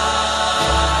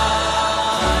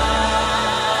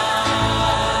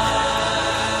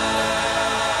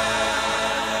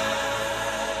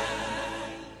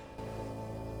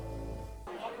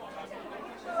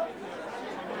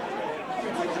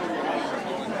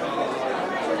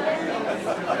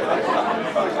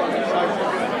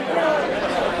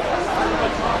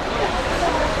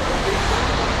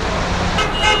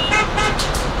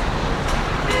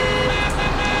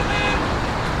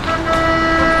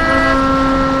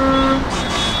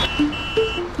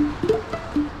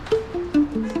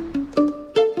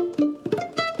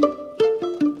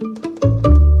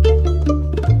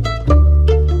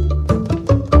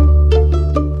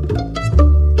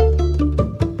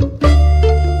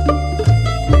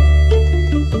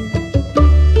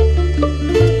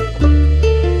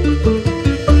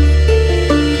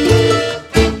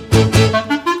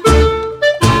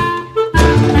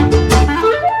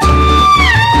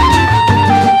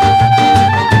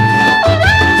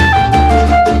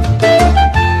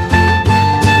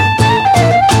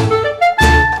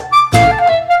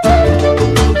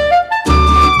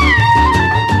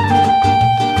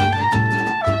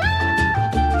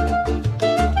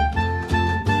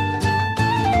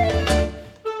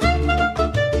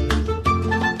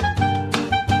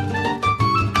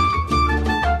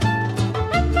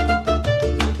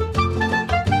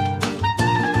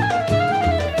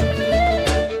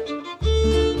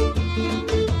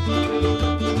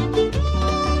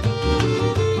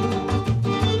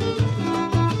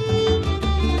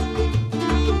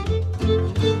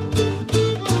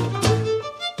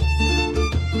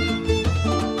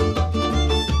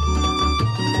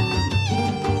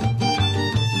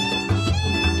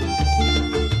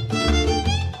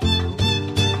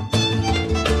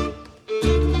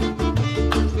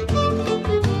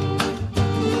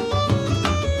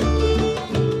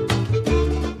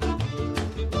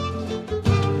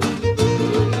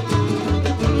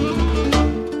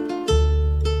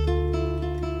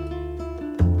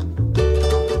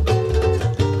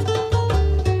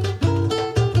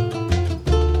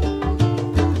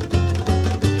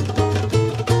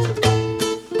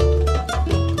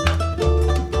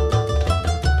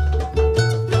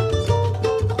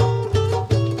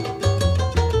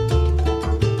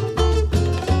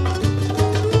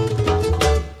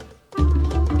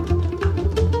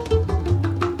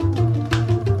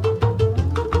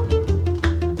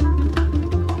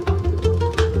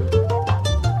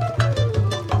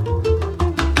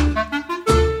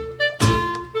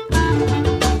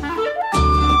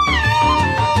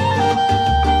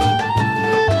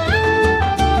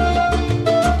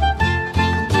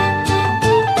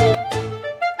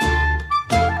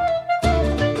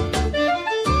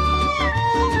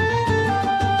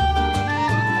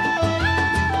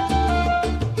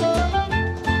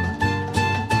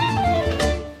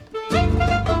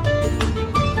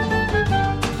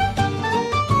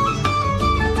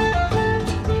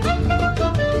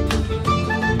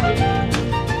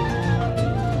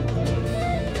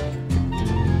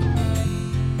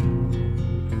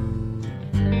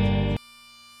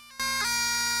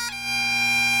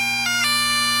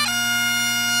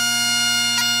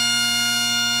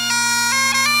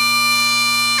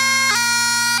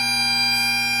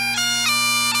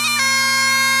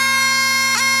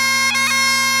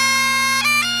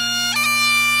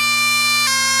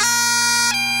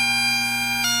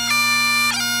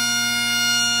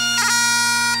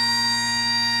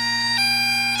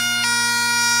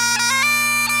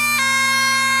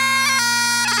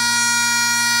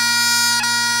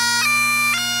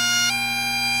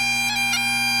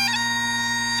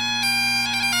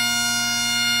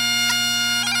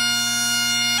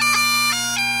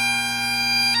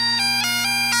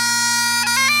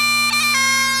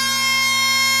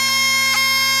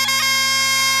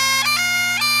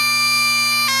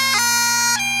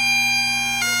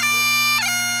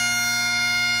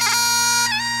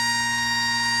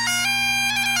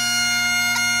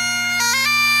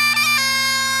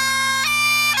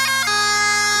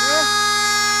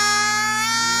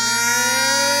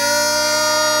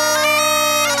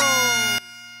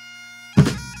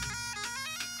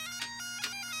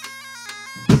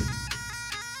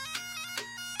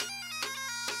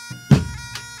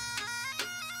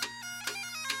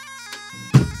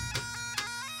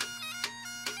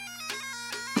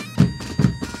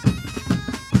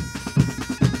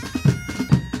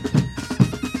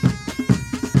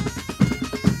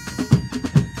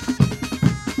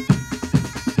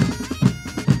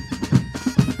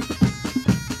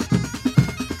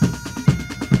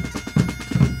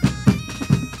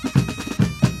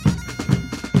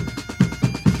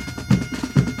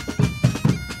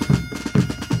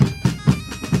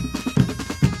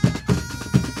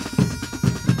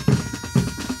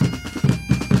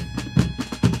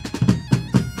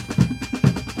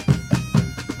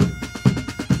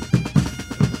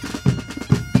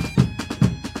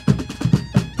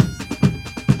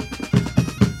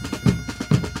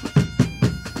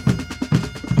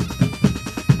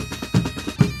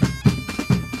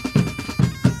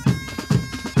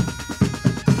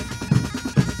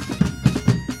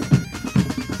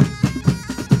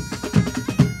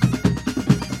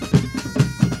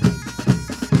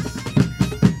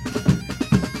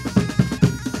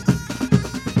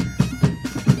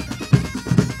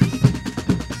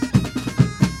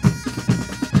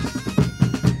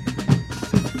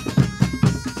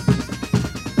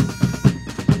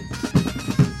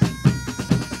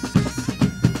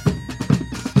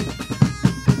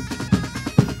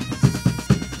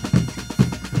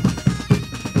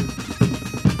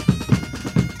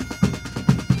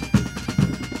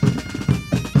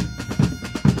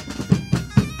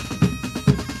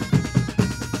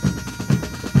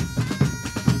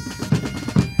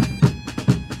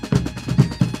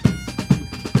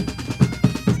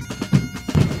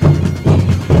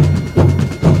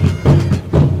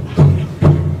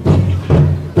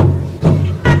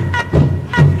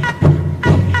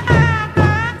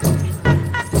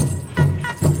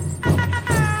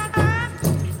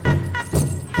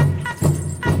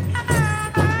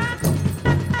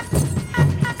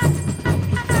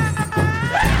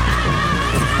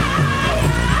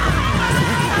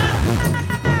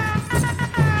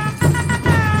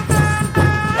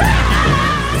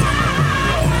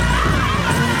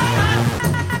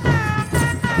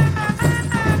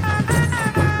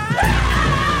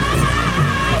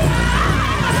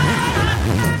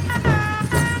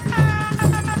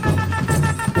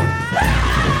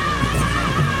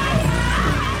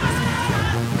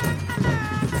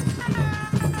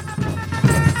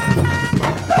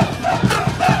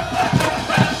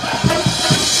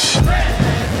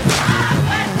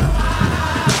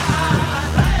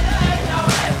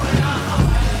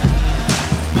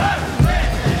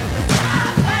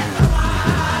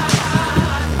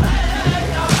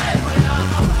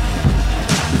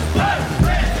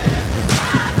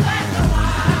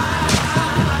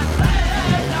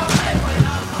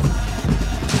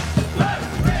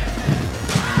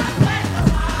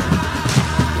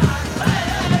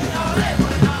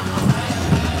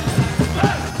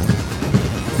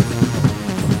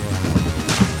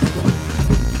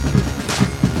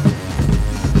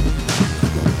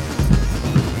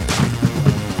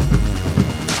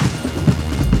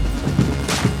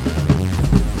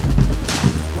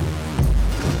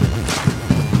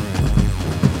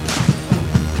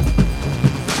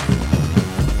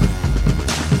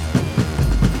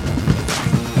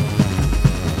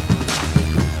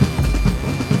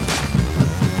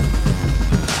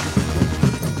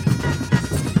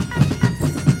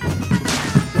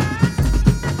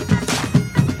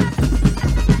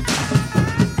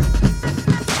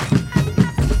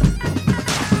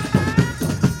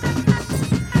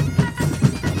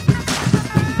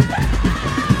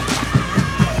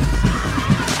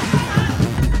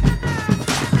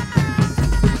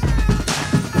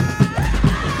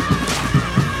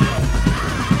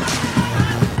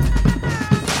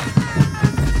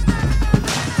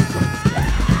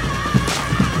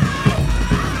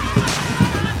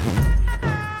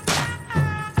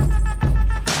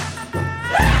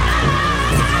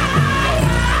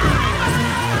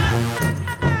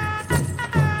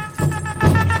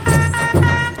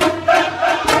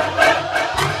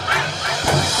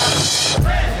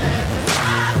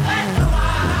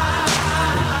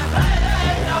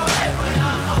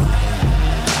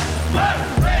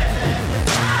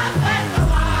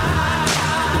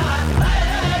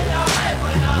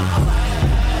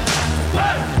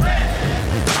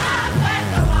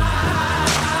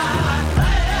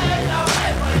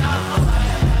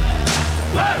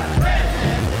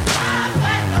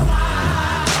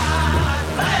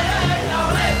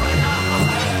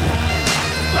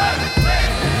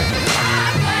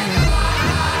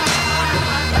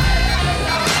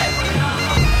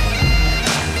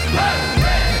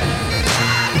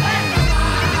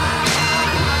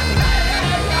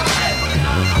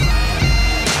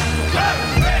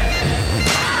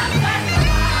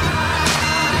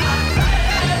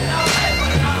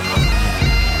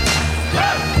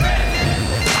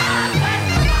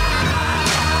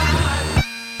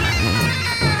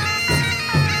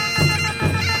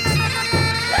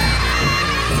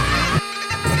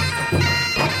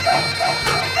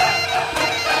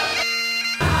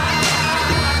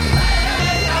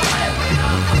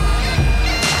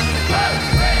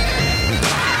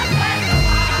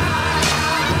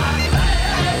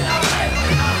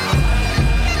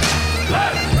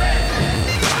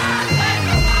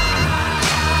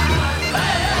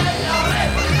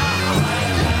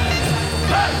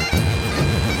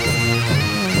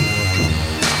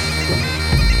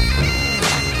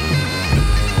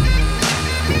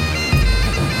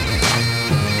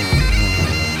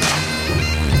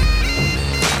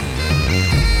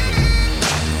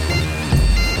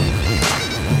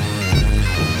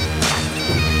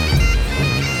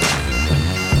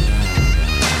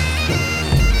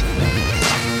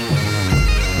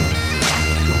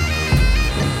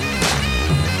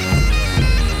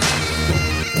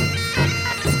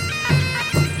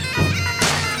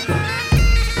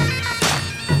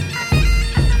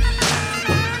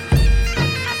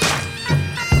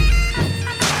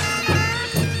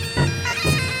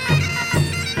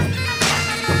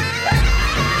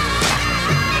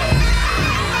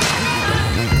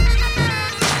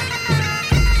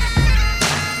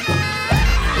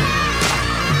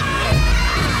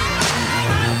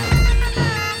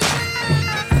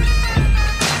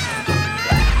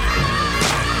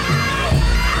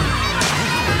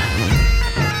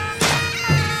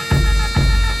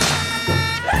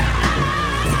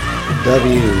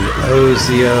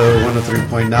 WOZO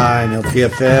 103.9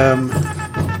 LPFM.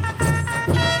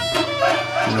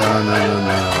 No.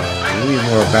 We need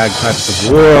more bagpipes of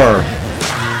war.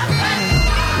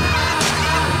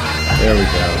 There we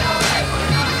go.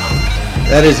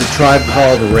 That is a Tribe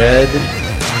Called Red,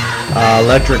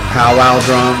 electric powwow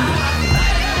drum.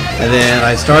 And then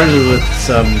I started with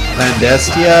some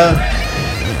Clandestia.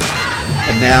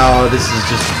 And now this is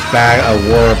just a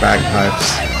war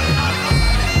bagpipes.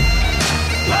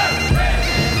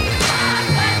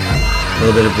 A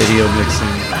little bit of video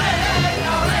mixing.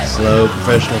 Slow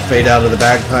professional fade out of the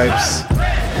bagpipes.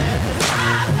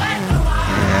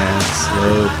 And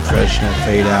slow professional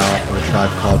fade out of a Tribe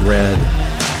Called Red.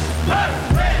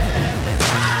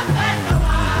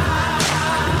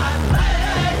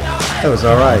 That was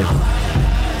alright.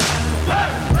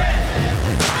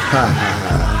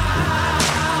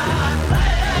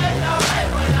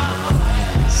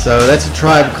 So that's a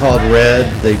Tribe Called Red,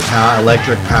 the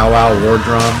electric powwow war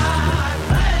drum.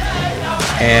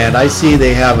 And I see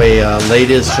they have a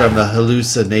latest from the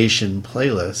Hallucination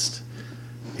playlist.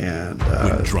 And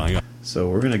so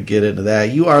we're going to get into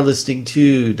that. You are listening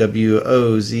to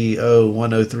WOZO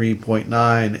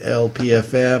 103.9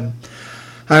 LPFM.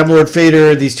 I'm Lord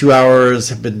Fader. These 2 hours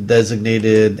have been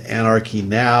designated Anarchy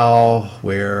Now,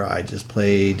 where I just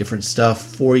play different stuff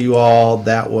for you all.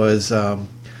 That was, start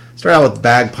out with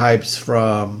bagpipes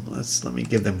from, let me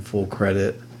give them full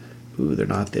credit. Ooh, they're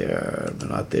not there.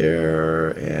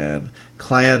 And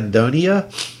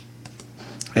Clandonia.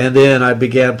 And then I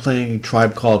began playing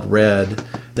Tribe Called Red.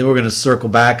 Then we're going to circle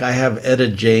back. I have Etta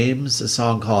James, a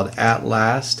song called At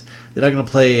Last. Then I'm going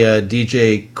to play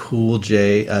DJ Cool,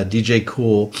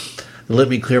 Let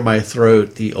Me Clear My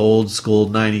Throat, the old school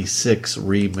 96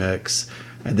 remix.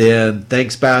 And then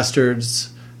Thanks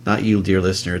Bastards, not you, dear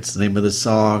listener, it's the name of the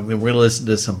song. Then we're going to listen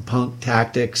to some Punk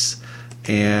Tactics.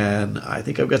 And I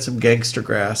think I've got some Gangster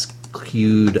Grass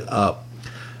queued up.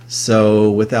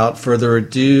 So without further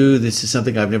ado, this is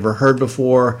something I've never heard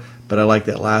before, but I like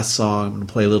that last song. I'm going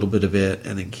to play a little bit of it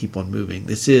and then keep on moving.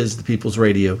 This is the People's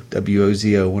Radio,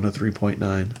 WOZO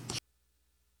 103.9.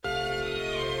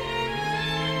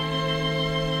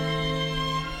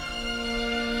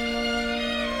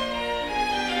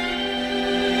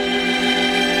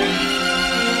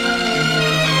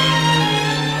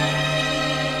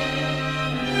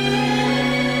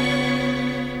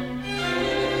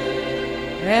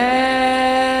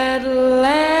 At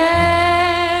last,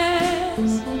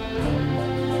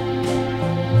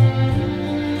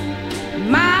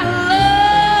 my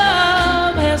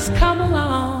love has come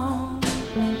along.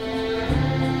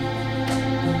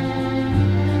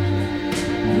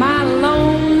 My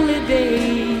lonely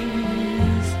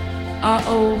days are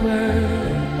over,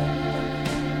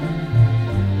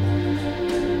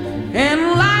 and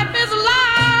life is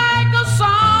like a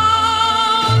song.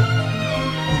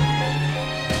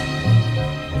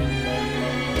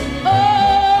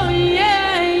 Oh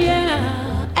yeah,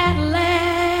 yeah, at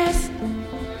last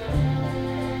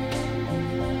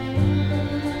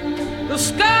the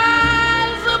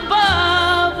skies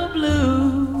above are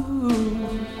blue.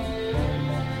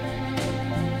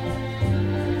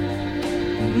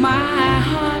 My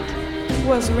heart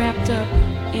was wrapped up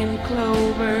in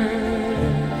clover.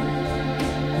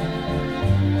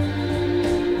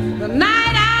 The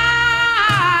night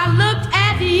I looked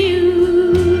at you,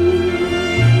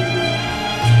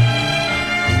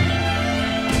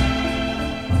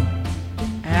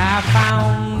 I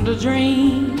found a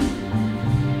dream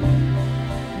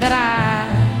that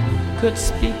I could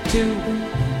speak to,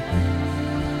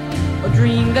 a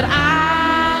dream that I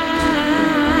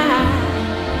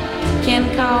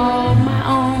can call my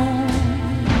own.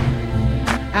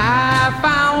 I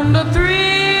found a thrill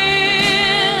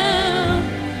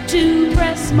to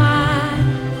press my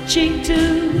cheek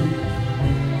to,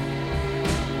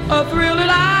 a thrill that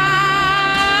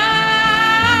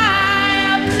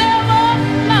I've never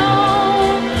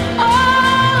known.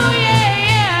 Oh yeah,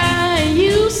 yeah,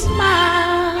 you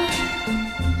smile,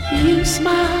 you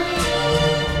smile.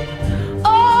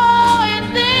 Oh,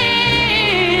 and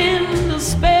then the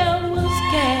spell was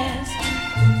cast,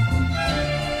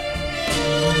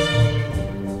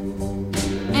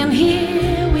 and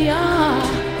here we are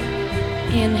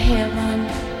in heaven.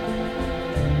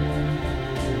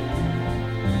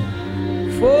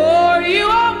 For you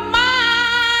are mine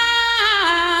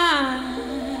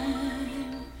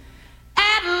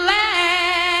at last.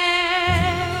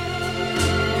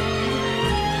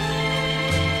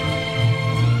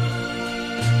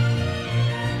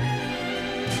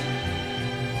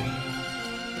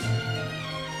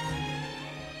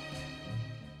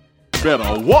 better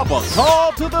whop a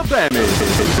call to the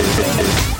damage.